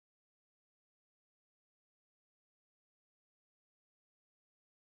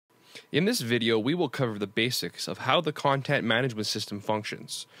In this video, we will cover the basics of how the content management system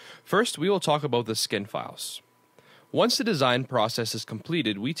functions. First, we will talk about the skin files. Once the design process is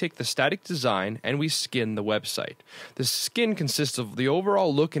completed, we take the static design and we skin the website. The skin consists of the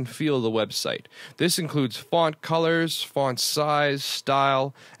overall look and feel of the website. This includes font colors, font size,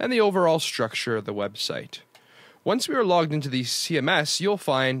 style, and the overall structure of the website. Once we are logged into the CMS, you'll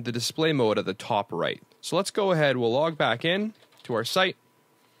find the display mode at the top right. So let's go ahead, we'll log back in to our site.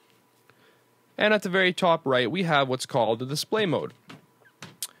 And at the very top right, we have what's called the display mode.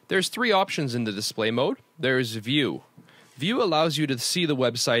 There's three options in the display mode. There's View. View allows you to see the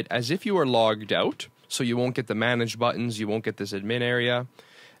website as if you were logged out, so you won't get the manage buttons, you won't get this admin area.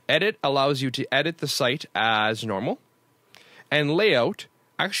 Edit allows you to edit the site as normal. And Layout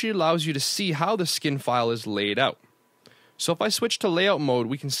actually allows you to see how the skin file is laid out. So if I switch to layout mode,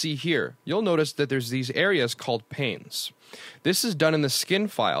 we can see here, you'll notice that there's these areas called panes. This is done in the skin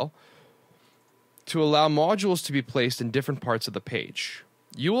file to allow modules to be placed in different parts of the page.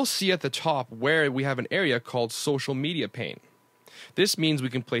 You will see at the top where we have an area called social media pane. This means we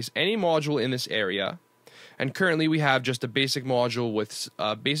can place any module in this area, and currently we have just a basic module with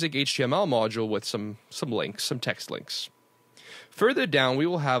a basic HTML module with some links, some text links. Further down, we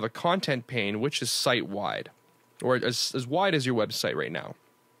will have a content pane which is site-wide, or as wide as your website right now.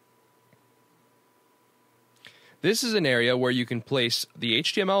 This is an area where you can place the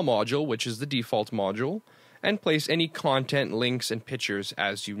HTML module, which is the default module, and place any content, links, and pictures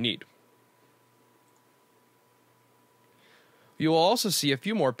as you need. You will also see a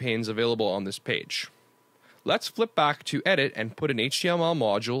few more panes available on this page. Let's flip back to Edit and put an HTML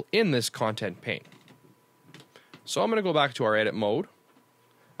module in this content pane. So I'm going to go back to our Edit mode.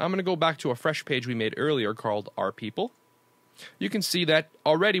 I'm going to go back to a fresh page we made earlier called Our People. You can see that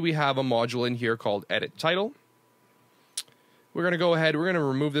already we have a module in here called Edit Title. We're going to go ahead, we're going to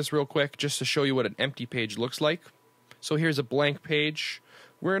remove this real quick just to show you what an empty page looks like. So here's a blank page.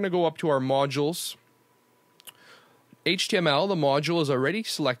 We're going to go up to our modules. HTML, the module is already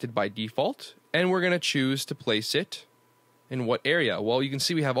selected by default, and we're going to choose to place it in what area. Well, you can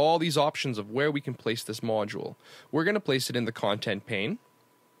see we have all these options of where we can place this module. We're going to place it in the content pane,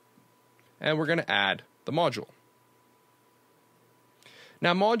 and we're going to add the module.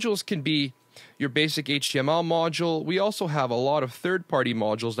 Now, modules can be your basic HTML module. We also have a lot of third-party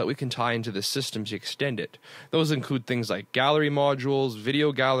modules that we can tie into the system to extend it. Those include things like gallery modules,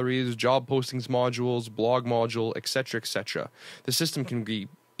 video galleries, job postings modules, blog module, etc., etc. The system can be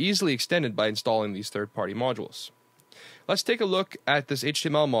easily extended by installing these third-party modules. Let's take a look at this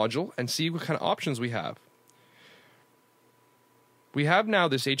HTML module and see what kind of options we have. We have now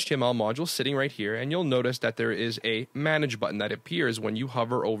this HTML module sitting right here, and you'll notice that there is a Manage button that appears when you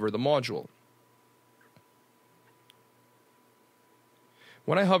hover over the module.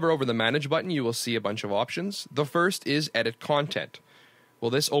 When I hover over the Manage button, you will see a bunch of options. The first is Edit Content.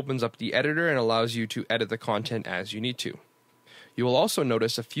 Well, this opens up the editor and allows you to edit the content as you need to. You will also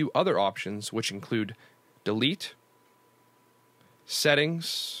notice a few other options, which include Delete,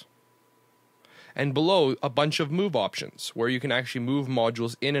 Settings, and below a bunch of move options, where you can actually move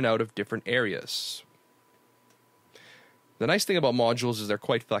modules in and out of different areas. The nice thing about modules is they're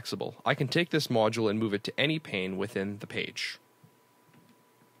quite flexible. I can take this module and move it to any pane within the page.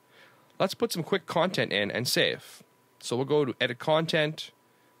 Let's put some quick content in and save. So we'll go to Edit Content,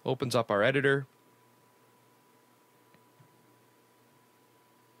 opens up our editor.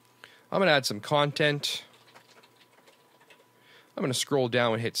 I'm going to add some content. I'm going to scroll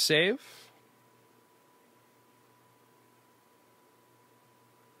down and hit Save.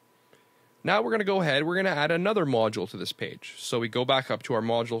 Now we're going to go ahead, we're going to add another module to this page. So we go back up to our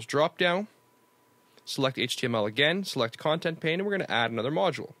modules drop down, select HTML again, select Content pane, and we're going to add another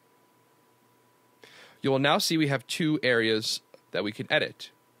module. You will now see we have two areas that we can edit.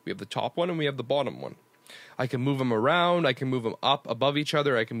 We have the top one and we have the bottom one. I can move them around, I can move them up above each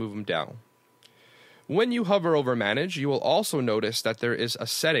other, I can move them down. When you hover over Manage, you will also notice that there is a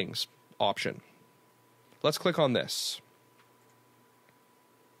Settings option. Let's click on this.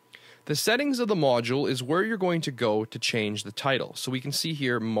 The settings of the module is where you're going to go to change the title. So we can see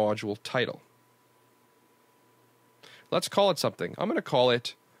here Module Title. Let's call it something. I'm going to call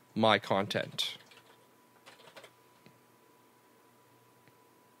it My Content.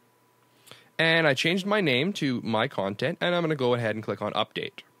 And I changed my name to My Content, and I'm going to go ahead and click on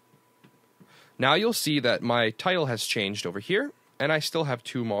Update. Now you'll see that my title has changed over here, and I still have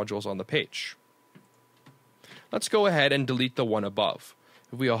two modules on the page. Let's go ahead and delete the one above.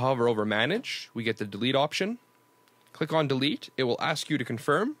 If we hover over Manage, we get the Delete option. Click on Delete, it will ask you to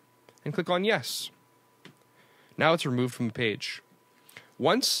confirm, and click on Yes. Now it's removed from the page.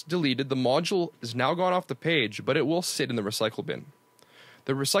 Once deleted, the module is now gone off the page, but it will sit in the recycle bin.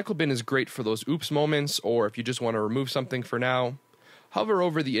 The recycle bin is great for those oops moments, or if you just want to remove something for now. Hover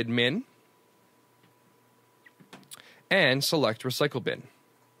over the admin and select recycle bin.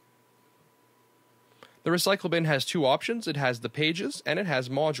 The recycle bin has two options. It has the pages and it has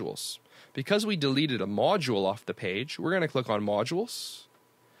modules. Because we deleted a module off the page, we're going to click on modules,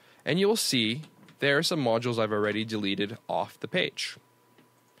 and you'll see there are some modules I've already deleted off the page.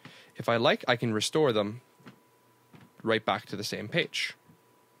 If I like, I can restore them right back to the same page.